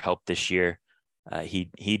him more help this year.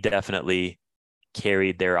 He definitely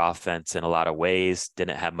carried their offense in a lot of ways,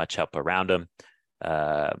 didn't have much help around him.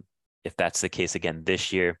 If that's the case again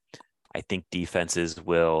this year, I think defenses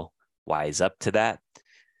will wise up to that.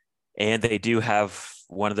 And they do have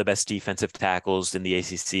one of the best defensive tackles in the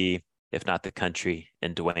ACC, if not the country,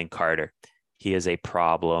 in Dwayne Carter. He is a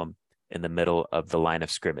problem in the middle of the line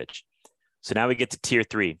of scrimmage. So now we get to tier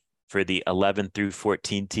 3 for the 11 through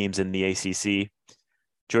 14 teams in the ACC.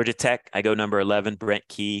 Georgia Tech, I go number 11, Brent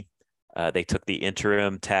Key. They took the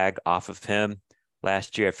interim tag off of him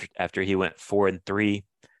last year after he went 4-3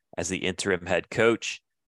 as the interim head coach.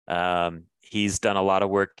 He's done a lot of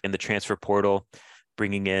work in the transfer portal,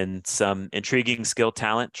 bringing in some intriguing skill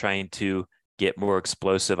talent, trying to get more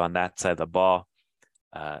explosive on that side of the ball.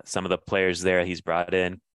 Some of the players there he's brought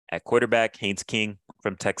in at quarterback, Haynes King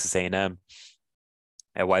from Texas A&M.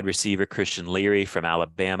 At wide receiver, Christian Leary from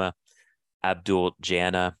Alabama. Abdul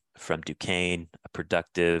Jana from Duquesne, a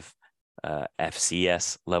productive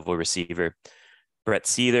FCS level receiver. Brett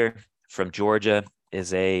Seether from Georgia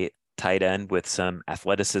is a tight end with some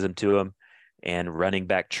athleticism to him. And running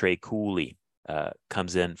back Trey Cooley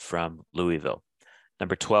comes in from Louisville.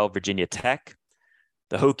 Number 12, Virginia Tech.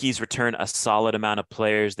 The Hokies return a solid amount of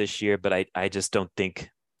players this year, but I just don't think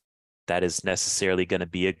that is necessarily going to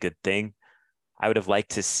be a good thing. I would have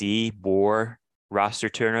liked to see more roster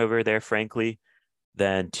turnover there, frankly,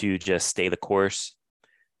 than to just stay the course,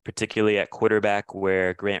 particularly at quarterback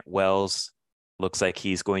where Grant Wells looks like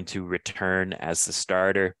he's going to return as the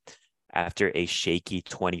starter after a shaky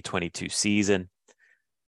 2022 season.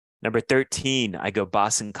 Number 13, I go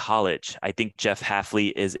Boston College. I think Jeff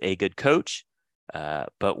Hafley is a good coach,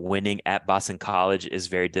 but winning at Boston College is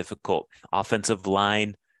very difficult. Offensive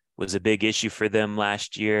line was a big issue for them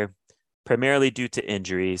last year, primarily due to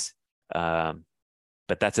injuries.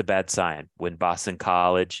 But that's a bad sign when Boston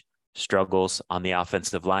College struggles on the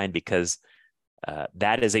offensive line, because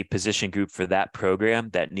that is a position group for that program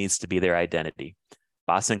that needs to be their identity.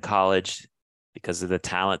 Boston College, because of the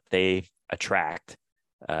talent they attract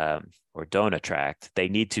or don't attract, they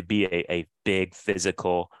need to be a big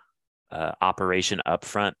physical operation up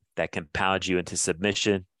front that can pound you into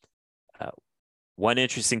submission. One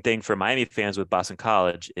interesting thing for Miami fans with Boston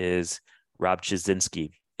College is Rob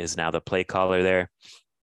Chizinski is now the play caller there.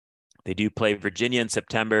 They do play Virginia in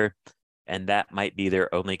September, and that might be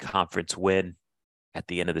their only conference win at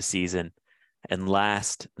the end of the season. And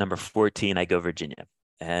last, number 14, I go Virginia.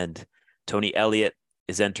 And Tony Elliott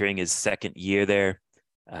is entering his second year there.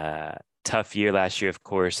 Tough year last year, of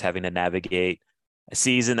course, having to navigate a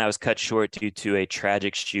season that was cut short due to a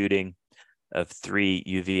tragic shooting of 3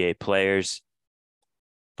 UVA players.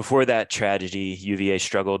 Before that tragedy, UVA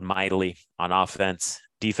struggled mightily on offense.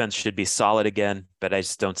 Defense should be solid again, but I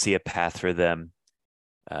just don't see a path for them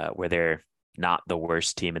where they're not the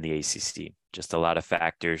worst team in the ACC. Just a lot of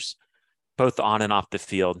factors, both on and off the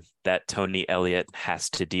field, that Tony Elliott has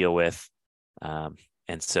to deal with. And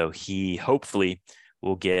so he hopefully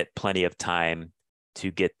will get plenty of time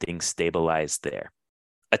to get things stabilized there.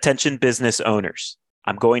 Attention business owners.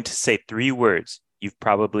 I'm going to say 3 words you've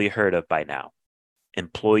probably heard of by now.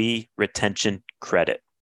 Employee retention credit.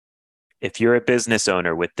 If you're a business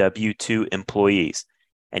owner with W-2 employees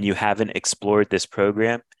and you haven't explored this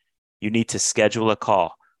program, you need to schedule a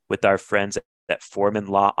call with our friends at Foreman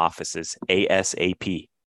Law Offices ASAP.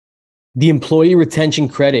 The employee retention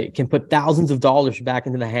credit can put thousands of dollars back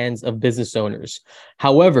into the hands of business owners.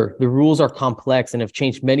 However, the rules are complex and have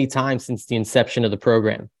changed many times since the inception of the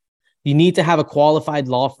program. You need to have a qualified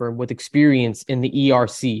law firm with experience in the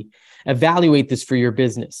ERC. Evaluate this for your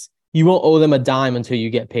business. You won't owe them a dime until you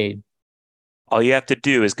get paid. All you have to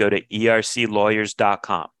do is go to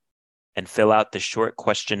erclawyers.com and fill out the short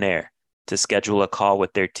questionnaire to schedule a call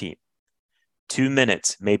with their team. 2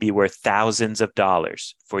 minutes may be worth thousands of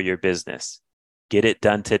dollars for your business. Get it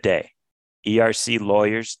done today.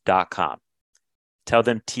 erclawyers.com. Tell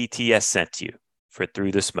them TTS sent you for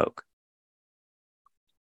Through the Smoke.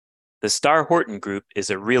 The Starr Horton Group is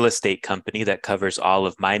a real estate company that covers all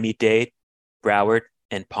of Miami-Dade, Broward,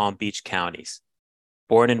 and Palm Beach counties.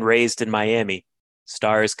 Born and raised in Miami,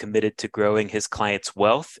 Starr is committed to growing his clients'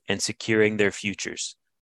 wealth and securing their futures.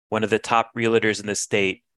 One of the top realtors in the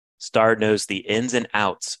state, Starr knows the ins and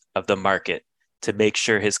outs of the market to make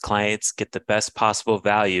sure his clients get the best possible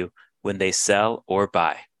value when they sell or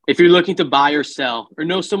buy. If you're looking to buy or sell or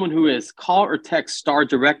know someone who is, call or text Starr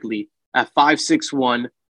directly at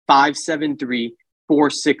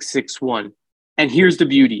 561-573-4661. And here's the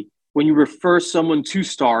beauty. When you refer someone to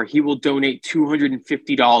Starr, he will donate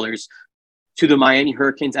 $250 to the Miami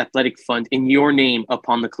Hurricanes Athletic Fund in your name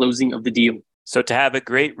upon the closing of the deal. So to have a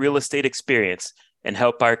great real estate experience and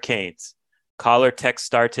help our Canes, call or text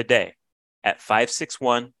Starr today at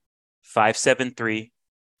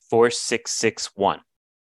 561-573-4661.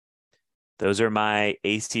 Those are my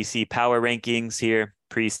ACC power rankings here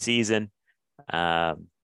preseason. So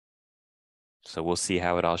we'll see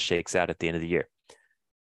how it all shakes out at the end of the year.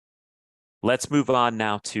 Let's move on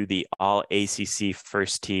now to the all ACC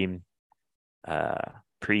first team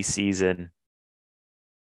preseason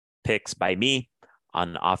picks by me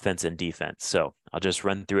on offense and defense. So I'll just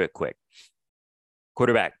run through it quick.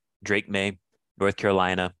 Quarterback, Drake May, North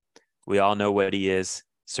Carolina. We all know what he is,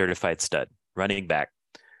 certified stud. Running back,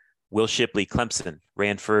 Will Shipley, Clemson,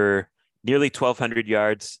 ran for nearly 1,200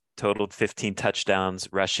 yards, totaled 15 touchdowns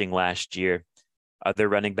rushing last year. Other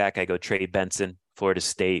running back, I go Trey Benson, Florida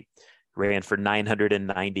State, ran for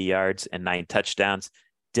 990 yards and 9 touchdowns.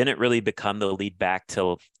 Didn't really become the lead back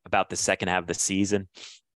till about the second half of the season.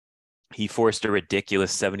 He forced a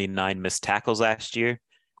ridiculous 79 missed tackles last year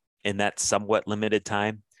in that somewhat limited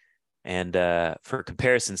time. And for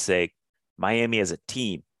comparison's sake, Miami as a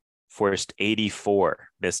team forced 84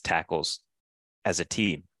 missed tackles as a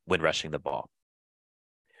team when rushing the ball.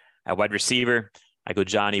 At wide receiver, I go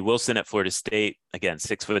Johnny Wilson at Florida State. Again,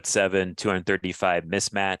 6'7", 235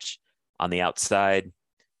 mismatch on the outside.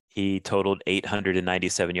 He totaled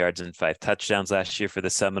 897 yards and 5 touchdowns last year for the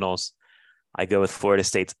Seminoles. I go with Florida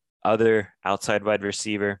State's other outside wide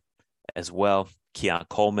receiver as well, Keon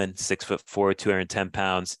Coleman, 6'4", 210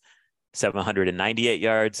 pounds, 798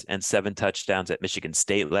 yards and 7 touchdowns at Michigan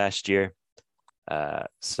State last year.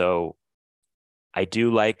 So I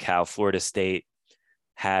do like how Florida State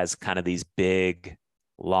has kind of these big,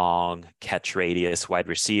 long catch radius wide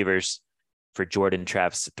receivers for Jordan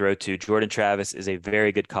Travis to throw to. Jordan Travis is a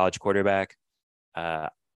very good college quarterback.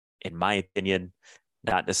 In my opinion,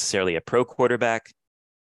 not necessarily a pro quarterback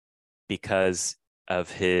because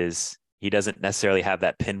of he doesn't necessarily have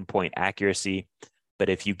that pinpoint accuracy, but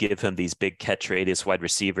if you give him these big catch radius wide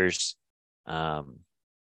receivers,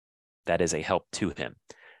 that is a help to him.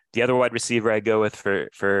 The other wide receiver I go with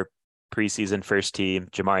for preseason first team,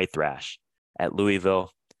 Jamari Thrash at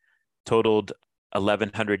Louisville, totaled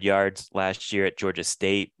 1,100 yards last year at Georgia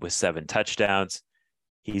State with 7 touchdowns.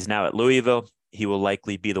 He's now at Louisville. He will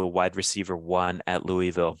likely be the wide receiver 1 at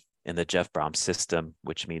Louisville in the Jeff Brom system,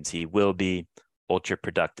 which means he will be ultra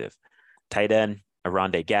productive. Tight end,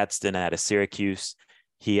 Aronde Gadsden out of Syracuse.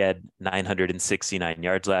 He had 969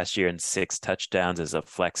 yards last year and 6 touchdowns as a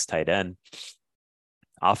flex tight end.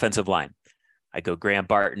 Offensive line, I go Graham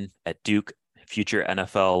Barton at Duke, future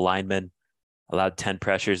NFL lineman, allowed 10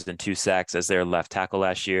 pressures and 2 sacks as their left tackle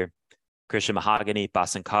last year. Christian Mahogany,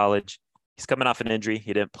 Boston College. He's coming off an injury.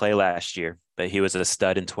 He didn't play last year, but he was a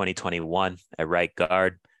stud in 2021 at right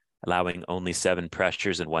guard, allowing only 7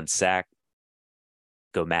 pressures and 1 sack.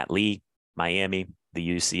 Go Matt Lee, Miami,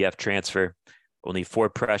 the UCF transfer. Only 4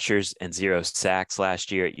 pressures and 0 sacks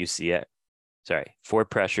last year at UCF. 4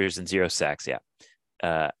 pressures and 0 sacks,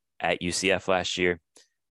 at UCF last year.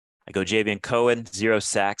 I go Javian Cohen, 0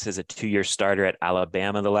 sacks as a 2-year starter at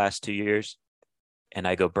Alabama the last 2 years. and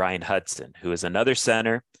I go Brian Hudson, who is another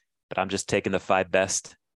center, but I'm just taking the 5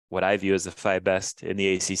 best, what I view as the 5 best in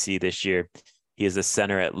the ACC this year. He is a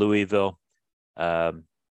center at Louisville.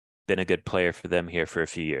 Been a good player for them here for a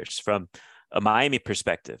few years. From a Miami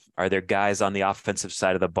perspective, are there guys on the offensive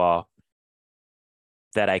side of the ball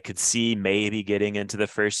that I could see maybe getting into the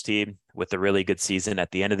first team with a really good season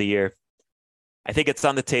at the end of the year? I think it's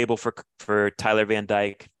on the table for Tyler Van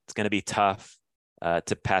Dyke. It's going to be tough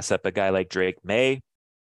to pass up a guy like Drake May.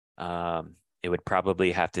 It would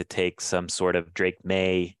probably have to take some sort of Drake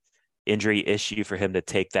May injury issue for him to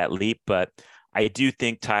take that leap. But I do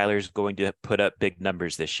think Tyler's going to put up big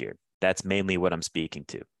numbers this year. That's mainly what I'm speaking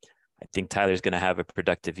to. I think Tyler's going to have a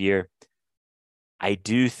productive year. I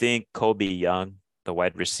do think Colby Young, the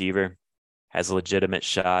wide receiver, has a legitimate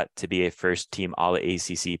shot to be a first-team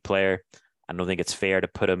All-ACC player. I don't think it's fair to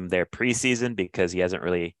put him there preseason because he hasn't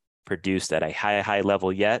really produced at a high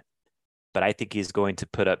level yet, but I think he's going to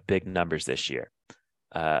put up big numbers this year.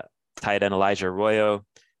 Tight end Elijah Arroyo,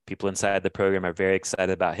 people inside the program are very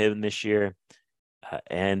excited about him this year.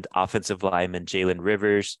 And offensive lineman Jalen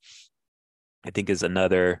Rivers, I think, is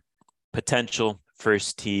another potential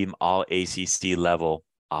first-team All-ACC level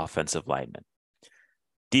offensive lineman.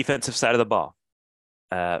 Defensive side of the ball.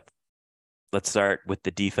 Let's start with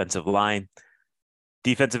the defensive line.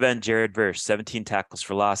 Defensive end Jared Verse, 17 tackles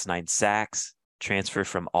for loss, 9 sacks, transfer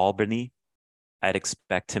from Albany. I'd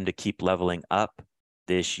expect him to keep leveling up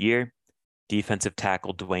this year. Defensive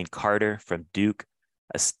tackle Dwayne Carter from Duke,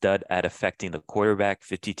 a stud at affecting the quarterback,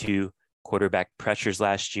 52 quarterback pressures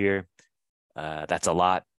last year. That's a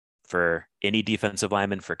lot for any defensive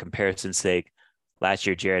lineman. For comparison's sake, last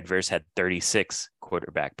year Jared Verse had 36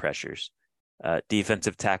 quarterback pressures.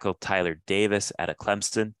 Defensive tackle Tyler Davis out of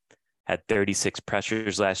Clemson had 36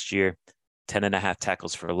 pressures last year, 10.5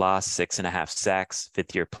 tackles for loss, 6.5 sacks,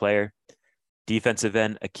 5th-year player. Defensive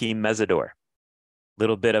end Akeem Mesidor,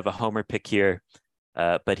 little bit of a homer pick here,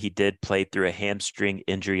 but he did play through a hamstring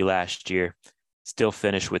injury last year, still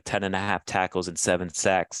finished with 10.5 tackles and 7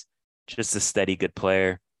 sacks. Just a steady, good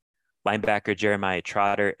player. Linebacker Jeremiah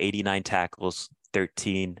Trotter, 89 tackles,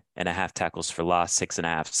 13.5 tackles for loss,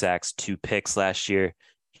 6.5 sacks, 2 picks last year.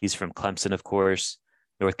 He's from Clemson, of course.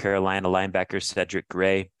 North Carolina linebacker Cedric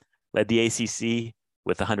Gray led the ACC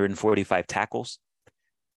with 145 tackles.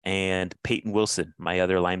 And Peyton Wilson, my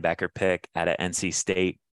other linebacker pick out of NC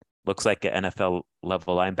State, looks like an NFL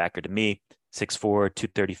level linebacker to me. 6'4",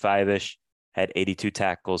 235-ish, had 82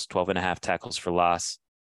 tackles, 12.5 tackles for loss,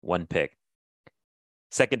 1 pick.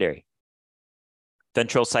 Secondary,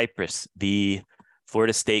 Ventrell Cypress, the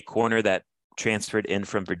Florida State corner that transferred in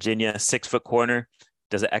from Virginia, 6-foot corner,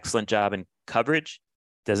 does an excellent job in coverage.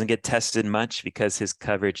 Doesn't get tested much because his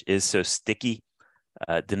coverage is so sticky.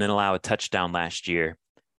 Didn't allow a touchdown last year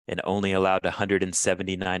and only allowed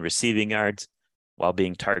 179 receiving yards while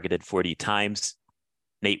being targeted 40 times.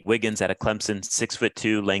 Nate Wiggins out of Clemson,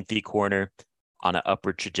 6'2", lengthy corner on an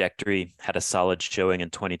upward trajectory, had a solid showing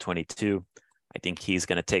in 2022. I think he's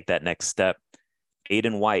going to take that next step.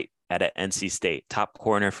 Aiden White out of NC State, top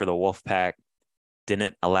corner for the Wolfpack,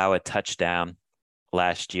 didn't allow a touchdown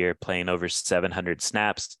last year, playing over 700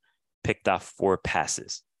 snaps, picked off 4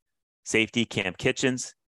 passes. Safety Cam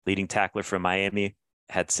Kitchens, leading tackler from Miami,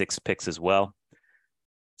 had 6 picks as well.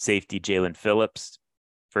 Safety Jalen Phillips,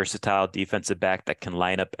 versatile defensive back that can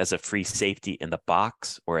line up as a free safety in the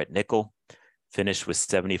box or at nickel, finished with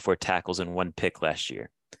 74 tackles and 1 pick last year.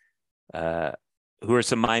 Who are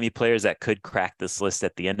some Miami players that could crack this list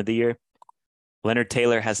at the end of the year? Leonard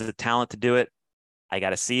Taylor has the talent to do it. I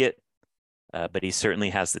got to see it, but he certainly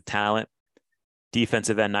has the talent.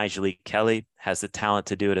 Defensive end Nigel Lee Kelly has the talent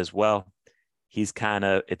to do it as well. He's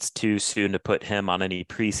it's too soon to put him on any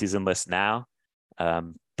preseason list now,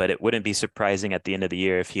 but it wouldn't be surprising at the end of the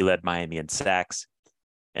year if he led Miami in sacks.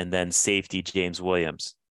 And then safety James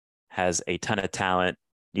Williams has a ton of talent,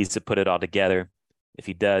 needs to put it all together. If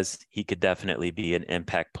he does, he could definitely be an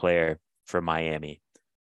impact player for Miami.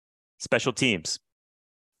 Special teams.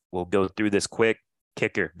 We'll go through this quick.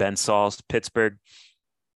 Kicker, Ben Sauls, Pittsburgh,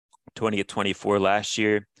 20-24 last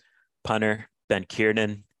year. Punter, Ben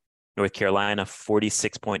Kiernan, North Carolina,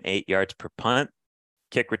 46.8 yards per punt.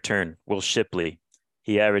 Kick return, Will Shipley.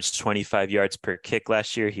 He averaged 25 yards per kick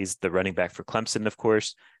last year. He's the running back for Clemson, of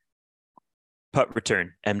course. Punt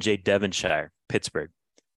return, MJ Devonshire, Pittsburgh.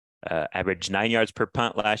 Averaged 9 yards per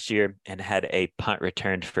punt last year and had a punt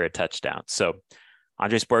returned for a touchdown. So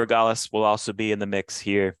Andres Borregales will also be in the mix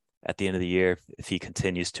here at the end of the year if he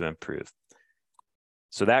continues to improve.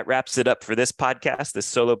 So that wraps it up for this podcast, this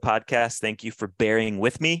solo podcast. Thank you for bearing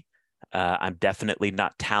with me. I'm definitely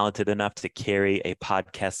not talented enough to carry a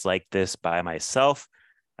podcast like this by myself.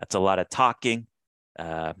 That's a lot of talking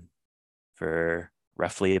for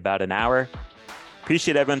roughly about an hour.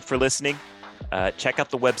 Appreciate everyone for listening. Check out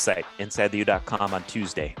the website, InsideTheU.com, on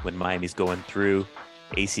Tuesday when Miami's going through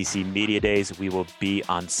ACC Media Days. We will be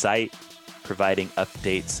on site providing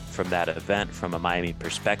updates from that event from a Miami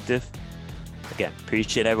perspective. Again,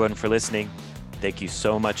 appreciate everyone for listening. Thank you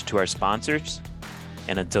so much to our sponsors.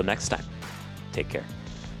 And until next time, take care.